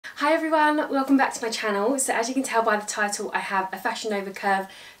Hi everyone, welcome back to my channel. So as you can tell by the title, I have a Fashion Nova Curve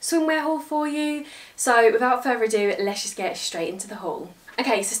swimwear haul for you. So without further ado, let's just get straight into the haul.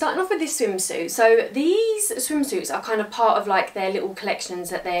 Okay, so starting off with this swimsuit. So these swimsuits are kind of part of like their little collections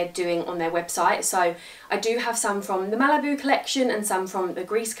that they're doing on their website. So I do have some from the Malibu collection and some from the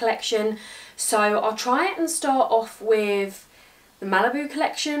Greece collection. So I'll try and start off with the Malibu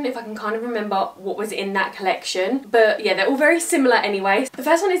collection, if I can kind of remember what was in that collection. But yeah, they're all very similar anyway. The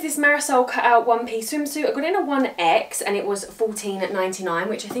first one is this Marisol cut-out one-piece swimsuit. I got it in a 1X and it was $14.99,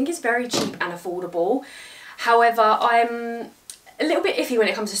 which I think is very cheap and affordable. However, I'm a little bit iffy when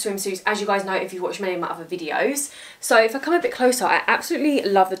it comes to swimsuits, as you guys know if you've watched many of my other videos. So if I come a bit closer, I absolutely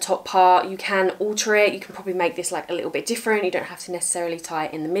love the top part. You can alter it, you can probably make this like a little bit different. You don't have to necessarily tie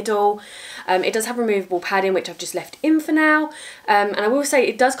it in the middle. It does have removable padding, which I've just left in for now. And I will say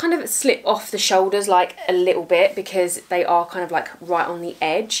it does kind of slip off the shoulders like a little bit because they are kind of like right on the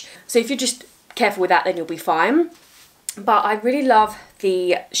edge. So if you're just careful with that, then you'll be fine. But I really love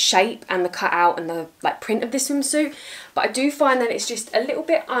the shape and the cutout and the like print of this swimsuit, but I do find that it's just a little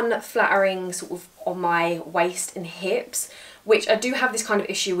bit unflattering sort of on my waist and hips, which I do have this kind of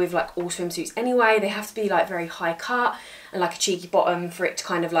issue with like all swimsuits anyway. They have to be like very high cut and like a cheeky bottom for it to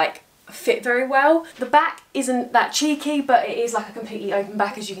kind of like fit very well. The back isn't that cheeky, but it is like a completely open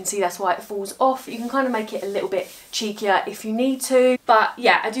back, as you can see. That's why it falls off. You can kind of make it a little bit cheekier if you need to, but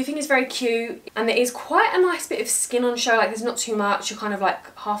yeah, I do think it's very cute, and there is quite a nice bit of skin on show. Like there's not too much, you're kind of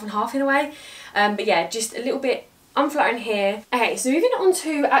like half and half in a way, but yeah, just a little bit unflattering here. Okay, so moving on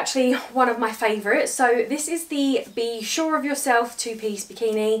to actually one of my favourites. So this is the Be Sure of Yourself two-piece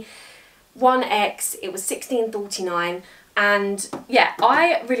bikini 1X. It was $16.49. And yeah,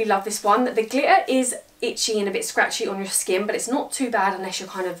 I really love this one. The glitter is itchy and a bit scratchy on your skin, but it's not too bad unless you're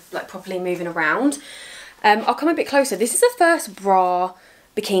kind of like properly moving around. I'll come a bit closer. This is the first bra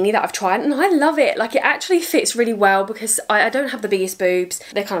bikini that I've tried and I love it. Like it actually fits really well because I don't have the biggest boobs.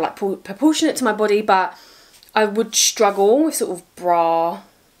 They're kind of like proportionate to my body, but I would struggle with sort of bra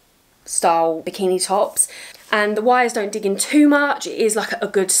style bikini tops. And the wires don't dig in too much. It is like a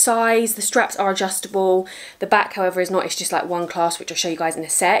good size. The straps are adjustable. The back, however, is not. It's just like one clasp, which I'll show you guys in a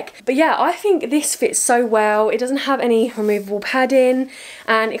sec. But yeah, I think this fits so well. It doesn't have any removable padding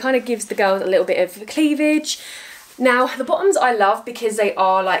and it kind of gives the girls a little bit of cleavage. Now, the bottoms I love because they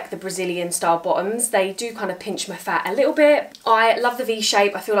are like the Brazilian style bottoms. They do kind of pinch my fat a little bit. I love the V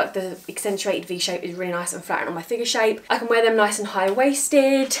shape. I feel like the accentuated V shape is really nice and flattering on my figure shape. I can wear them nice and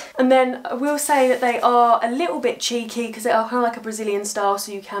high-waisted. And then I will say that they are a little bit cheeky because they are kind of like a Brazilian style,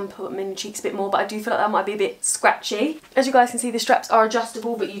 so you can put them in the cheeks a bit more, but I do feel like that might be a bit scratchy. As you guys can see, the straps are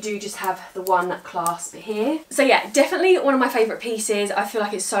adjustable, but you do just have the one clasp here. So yeah, definitely one of my favourite pieces. I feel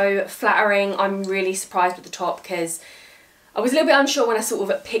like it's so flattering. I'm really surprised with the top because I was a little bit unsure when I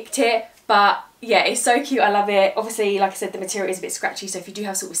sort of picked it, but yeah, it's so cute. I love it. Obviously, like I said, the material is a bit scratchy, so if you do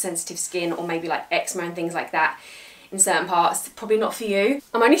have sort of sensitive skin or maybe like eczema and things like that in certain parts, probably not for you.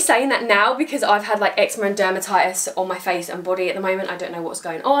 I'm only saying that now because I've had like eczema and dermatitis on my face and body at the moment. I don't know what's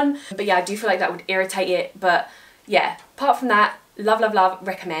going on, but yeah, I do feel like that would irritate it. But yeah, apart from that, love, love, love,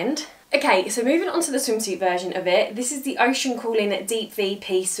 recommend. Okay, so moving on to the swimsuit version of it. This is the Ocean Calling Deep V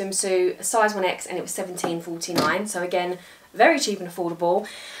piece swimsuit, size 1X, and it was $17.49. So again, very cheap and affordable.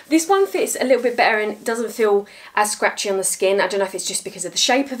 This one fits a little bit better and doesn't feel as scratchy on the skin. I don't know if it's just because of the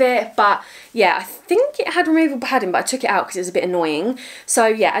shape of it, but yeah, I think it had removable padding, but I took it out because it was a bit annoying. So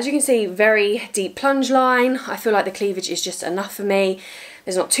yeah, as you can see, very deep plunge line. I feel like the cleavage is just enough for me.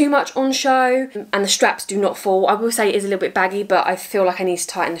 There's not too much on show and the straps do not fall. I will say it is a little bit baggy, but I feel like I need to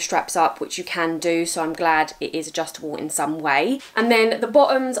tighten the straps up, which you can do, so I'm glad it is adjustable in some way. And then the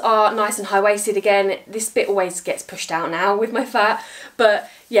bottoms are nice and high-waisted again. This bit always gets pushed out now with my fat, but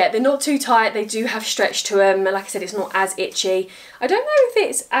yeah, they're not too tight. They do have stretch to them. Like I said, it's not as itchy. I don't know if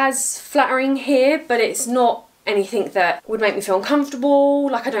it's as flattering here, but it's not anything that would make me feel uncomfortable.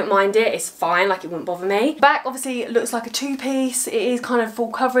 Like I don't mind it, it's fine, like it wouldn't bother me. Back obviously it looks like a two-piece. It is kind of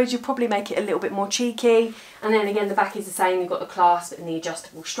full coverage. You'll probably make it a little bit more cheeky. And then again, the back is the same. You've got the clasp and the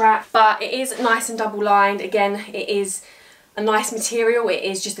adjustable strap, but it is nice and double lined. Again, it is a nice material. It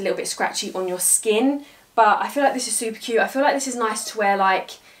is just a little bit scratchy on your skin, but I feel like this is super cute. I feel like this is nice to wear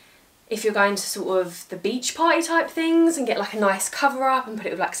like if you're going to sort of the beach party type things and get like a nice cover up and put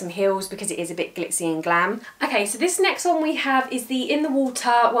it with like some heels because it is a bit glitzy and glam. Okay, so this next one we have is the In the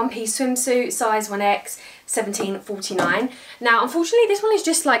Water one-piece swimsuit, size 1X, $17.49. Now, unfortunately, this one is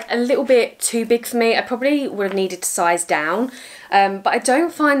just like a little bit too big for me. I probably would have needed to size down, but I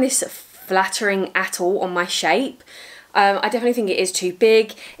don't find this flattering at all on my shape. I definitely think it is too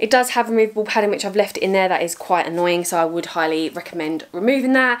big. It does have removable padding, which I've left in there. That is quite annoying, so I would highly recommend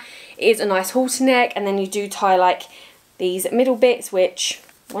removing that. It is a nice halter neck, and then you do tie like these middle bits, which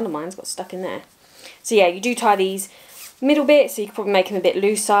one of mine's got stuck in there. So yeah, you do tie these middle bits, so you can probably make them a bit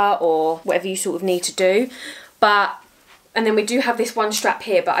looser or whatever you sort of need to do. And then we do have this one strap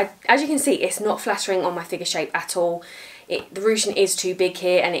here, but as you can see, it's not flattering on my figure shape at all. The ruching is too big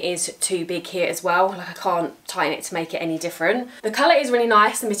here, and it is too big here as well. Like, I can't tighten it to make it any different. The colour is really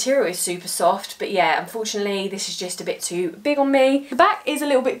nice, the material is super soft, but yeah, unfortunately this is just a bit too big on me. The back is a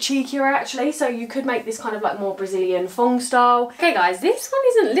little bit cheekier actually, so you could make this kind of like more Brazilian thong style. Okay guys, this one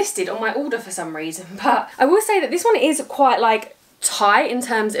isn't listed on my order for some reason, but I will say that this one is quite like tight in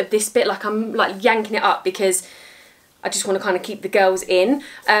terms of this bit. Like, I'm like yanking it up because I just want to kind of keep the girls in,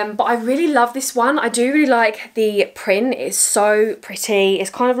 but I really love this one. I do really like the print. It's so pretty.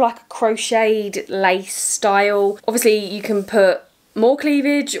 It's kind of like a crocheted lace style. Obviously you can put more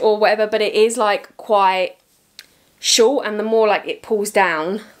cleavage or whatever, but it is like quite short, and the more like it pulls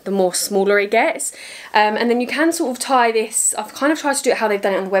down, the more smaller it gets. And then you can sort of tie this. I've kind of tried to do it how they've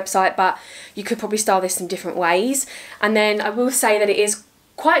done it on the website, but you could probably style this in different ways. And then I will say that it is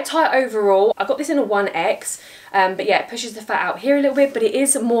quite tight overall. I got this in a 1X, but yeah, it pushes the fat out here a little bit, but it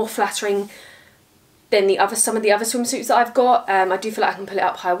is more flattering than some of the other swimsuits that I've got. I do feel like I can pull it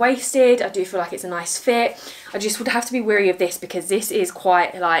up high-waisted. I do feel like it's a nice fit. I just would have to be wary of this because this is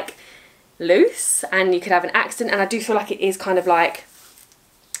quite like loose and you could have an accident, and I do feel like it is kind of like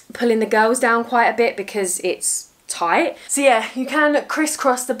pulling the girls down quite a bit because it's tight. So yeah, you can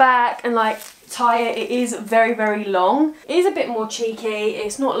crisscross the back and like tie it. It is very, very long. It is a bit more cheeky.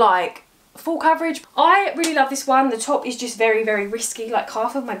 It's not like full coverage. I really love this one. The top is just very, very risky. Like,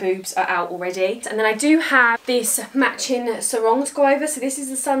 half of my boobs are out already. And then I do have this matching sarong to go over. So this is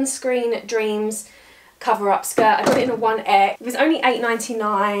the Sunscreen Dreams cover-up skirt. I got it in a 1X. It was only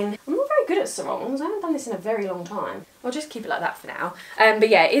 $8.99. I'm not very good at sarongs. I haven't done this in a very long time. I'll just keep it like that for now. But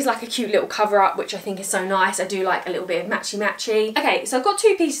yeah, it is like a cute little cover-up, which I think is so nice. I do like a little bit of matchy-matchy. Okay, so I've got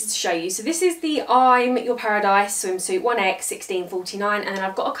two pieces to show you. So this is the I'm Your Paradise swimsuit, 1X, $16.49. And then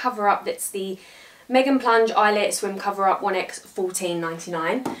I've got a cover-up that's the Megan Plunge Eyelet Swim Cover-Up 1X,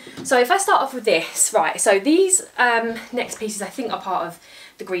 $14.99. So if I start off with this, right, so these next pieces I think are part of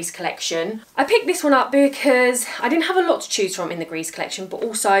the Grease collection. I picked this one up because I didn't have a lot to choose from in the Grease collection, but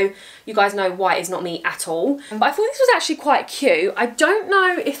also you guys know white is not me at all. But I thought this was actually quite cute. I don't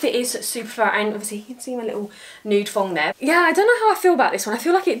know if it is super flat, and obviously you can see my little nude thong there. Yeah, I don't know how I feel about this one. I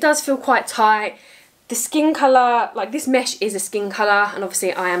feel like it does feel quite tight. The skin colour, like this mesh is a skin colour, and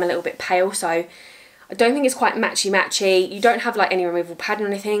obviously I am a little bit pale, so I don't think it's quite matchy-matchy. You don't have like any removable padding or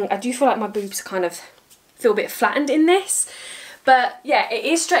anything. I do feel like my boobs kind of feel a bit flattened in this. But yeah, it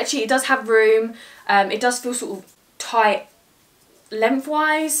is stretchy, it does have room, it does feel sort of tight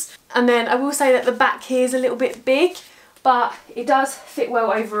lengthwise. And then I will say that the back here is a little bit big, but it does fit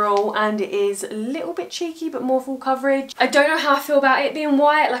well overall, and it is a little bit cheeky but more full coverage. I don't know how I feel about it being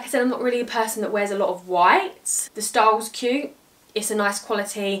white. Like I said, I'm not really a person that wears a lot of white. The style's cute, it's a nice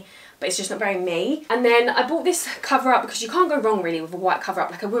quality, but it's just not very me. And then I bought this cover up because you can't go wrong really with a white cover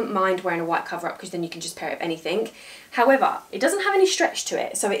up. Like, I wouldn't mind wearing a white cover up because then you can just pair it with anything. However, it doesn't have any stretch to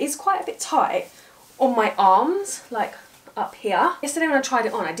it, so it is quite a bit tight on my arms, like up here. Yesterday when I tried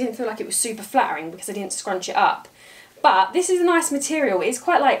it on, I didn't feel like it was super flattering because I didn't scrunch it up. But this is a nice material. It's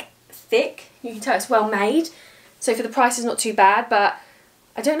quite like thick. You can tell it's well made. So for the price it's not too bad, but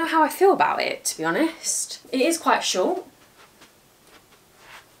I don't know how I feel about it, to be honest. It is quite short.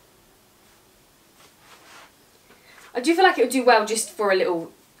 I do feel like it would do well just for a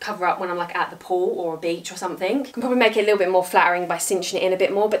little cover up when I'm like at the pool or a beach or something. I can probably make it a little bit more flattering by cinching it in a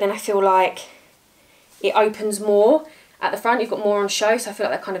bit more, but then I feel like it opens more at the front. You've got more on show, so I feel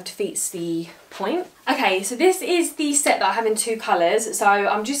like that kind of defeats the point. Okay, so this is the set that I have in two colours, so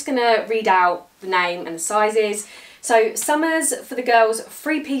I'm just gonna read out the name and the sizes. So Summers for the girls,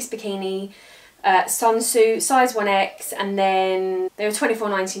 3-piece bikini, sunsuit, size 1X, and then they were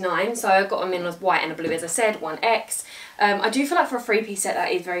 $24.99, so I got them in a white and a blue, as I said, 1X. I do feel like for a 3-piece set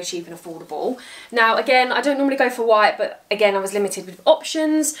that is very cheap and affordable. Now again, I don't normally go for white, but again I was limited with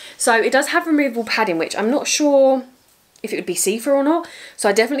options. So it does have removable padding, which I'm not sure if it would be see-through or not, so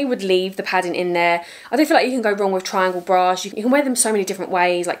I definitely would leave the padding in there. I don't feel like you can go wrong with triangle bras. You can wear them so many different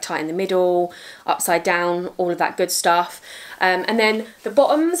ways, like tight in the middle, upside down, all of that good stuff. And then the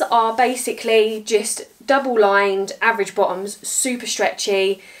bottoms are basically just double-lined, average bottoms, super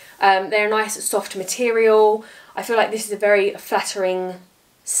stretchy. They're a nice soft material. I feel like this is a very flattering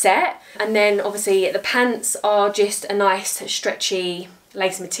set. And then obviously the pants are just a nice stretchy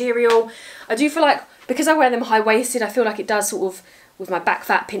lace material. I do feel like Because I wear them high-waisted, I feel like it does sort of, with my back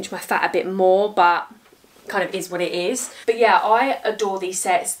fat, pinch my fat a bit more, but kind of is what it is. But yeah, I adore these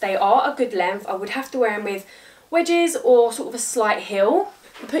sets. They are a good length. I would have to wear them with wedges or sort of a slight heel.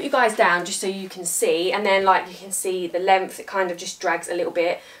 I'll put you guys down just so you can see, and then like you can see the length, it kind of just drags a little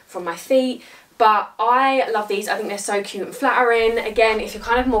bit from my feet. But I love these. I think they're so cute and flattering. Again, if you're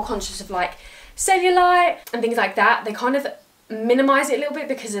kind of more conscious of like cellulite and things like that, they kind of minimise it a little bit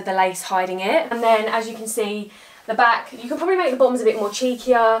because of the lace hiding it. And then as you can see, the back, you can probably make the bottoms a bit more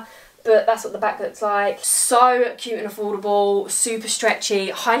cheekier, but that's what the back looks like. So cute and affordable, super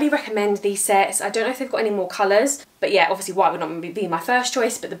stretchy. Highly recommend these sets. I don't know if they've got any more colours, but yeah, obviously white would not be my first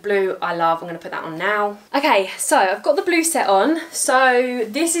choice, but the blue I love. I'm going to put that on now. Okay, so I've got the blue set on. So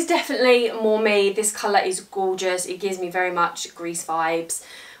this is definitely more me. This colour is gorgeous. It gives me very much Greece vibes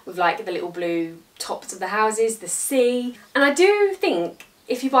with like the little blue tops of the houses, the sea. And I do think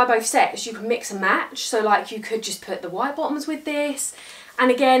if you buy both sets, you can mix and match. So like you could just put the white bottoms with this. And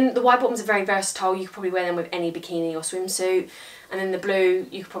again, the white bottoms are very versatile. You could probably wear them with any bikini or swimsuit. And then the blue,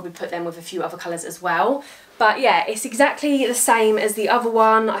 you could probably put them with a few other colours as well. But yeah, it's exactly the same as the other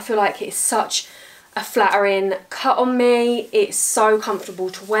one. I feel like it's such a flattering cut on me. It's so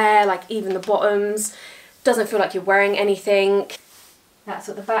comfortable to wear, like even the bottoms. Doesn't feel like you're wearing anything. That's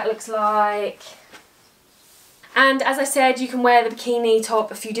what the back looks like. And as I said, you can wear the bikini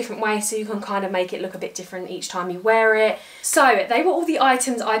top a few different ways, so you can kind of make it look a bit different each time you wear it. So they were all the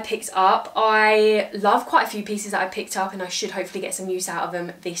items I picked up. I love quite a few pieces that I picked up, and I should hopefully get some use out of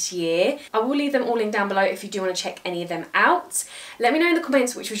them this year. I will leave them all in down below if you do want to check any of them out. Let me know in the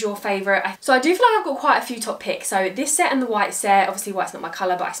comments which was your favourite. So I do feel like I've got quite a few top picks. So this set and the white set, obviously white's not my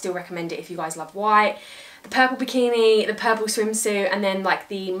colour, but I still recommend it if you guys love white. The purple bikini, the purple swimsuit, and then like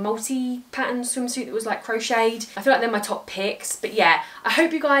the multi-pattern swimsuit that was like crocheted. I feel like they're my top picks. But yeah, I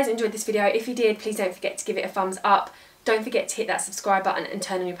hope you guys enjoyed this video. If you did, please don't forget to give it a thumbs up. Don't forget to hit that subscribe button and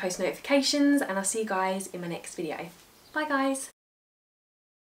turn on your post notifications, and I'll see you guys in my next video. Bye guys.